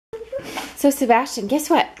So Sebastian, guess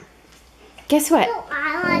what? Guess what? No,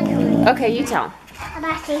 I like it. Okay, you tell.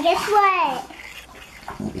 Sebastian, guess what?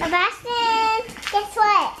 Sebastian, guess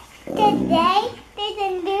what? Today there's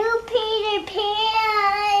a new Peter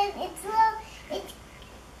Pan. It's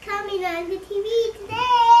coming on the TV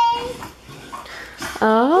today.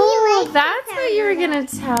 Oh, that's what you were gonna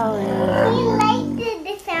tell him. He liked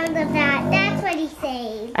the sound of that. That's what he's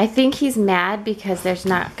saying. I think he's mad because there's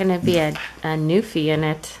not gonna be a Newfie in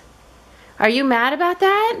it. Are you mad about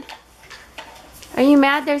that? Are you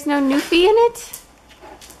mad there's no Newfie in it?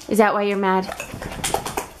 Is that why you're mad?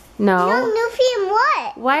 No. No Newfie in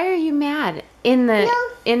what? Why are you mad? In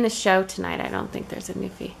the show tonight, I don't think there's a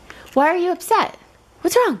Newfie. Why are you upset?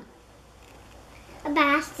 What's wrong?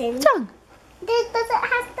 Sebastian. What's wrong? There doesn't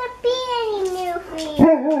have to be any Newfie.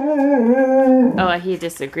 Oh, he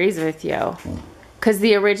disagrees with you. Because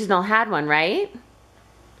the original had one, right?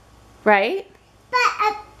 Right? But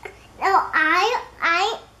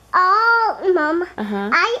Mom,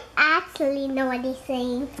 I actually know what he's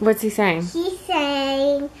saying. What's he saying? He's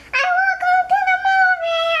saying, I want to go to the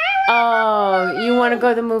movie. Oh, you want to go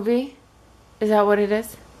to the movie? Is that what it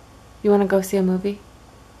is? You want to go see a movie?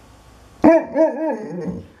 I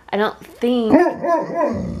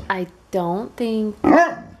don't think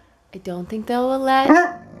they will let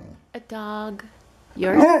a dog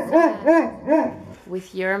your size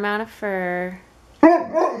with your amount of fur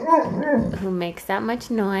who makes that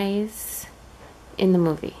much noise in the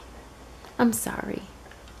movie. I'm sorry.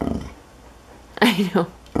 I know.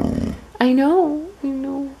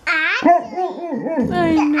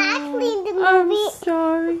 Actually, the movie. I'm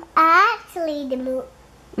sorry. Actually, the movie.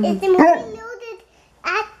 Is the movie loaded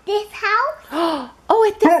at this house? Oh,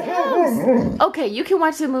 at this house. Okay, you can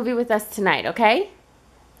watch the movie with us tonight, okay?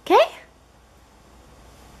 Okay?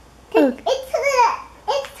 It's today.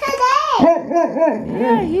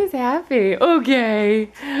 Yeah, he's happy. Okay.